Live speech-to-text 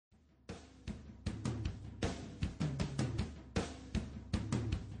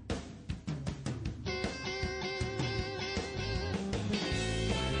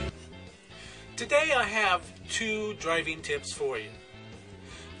Today I have two driving tips for you.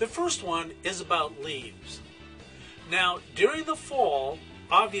 The first one is about leaves. Now, during the fall,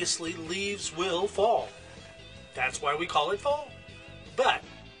 obviously leaves will fall. That's why we call it fall. But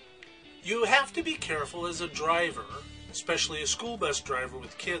you have to be careful as a driver, especially a school bus driver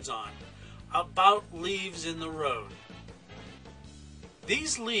with kids on, about leaves in the road.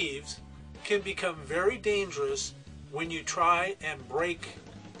 These leaves can become very dangerous when you try and brake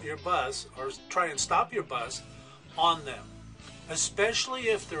your bus or try and stop your bus on them, especially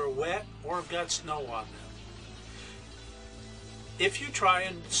if they're wet or have got snow on them. If you try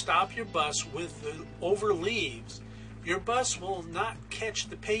and stop your bus over leaves, your bus will not catch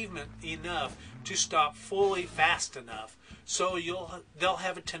the pavement enough to stop fully fast enough, so they'll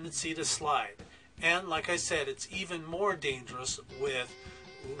have a tendency to slide. And like I said, it's even more dangerous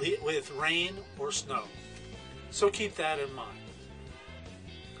with rain or snow. So keep that in mind.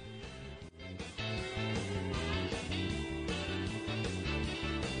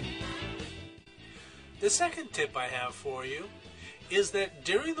 The second tip I have for you is that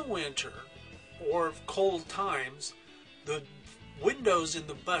during the winter or cold times, the windows in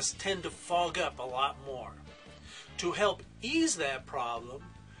the bus tend to fog up a lot more. To help ease that problem,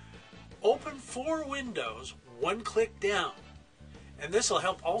 open 4 windows, 1 click down. And this will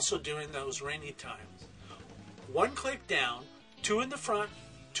help also during those rainy times. 1 click down, 2 in the front,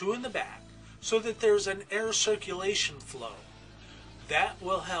 2 in the back, so that there's an air circulation flow. That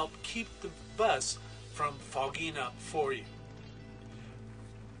will help keep the bus from fogging up for you.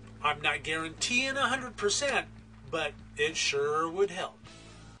 I'm not guaranteeing 100%, but it sure would help.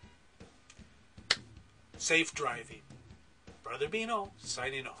 Safe driving. Brother Bino,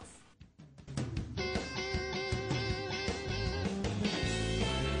 signing off.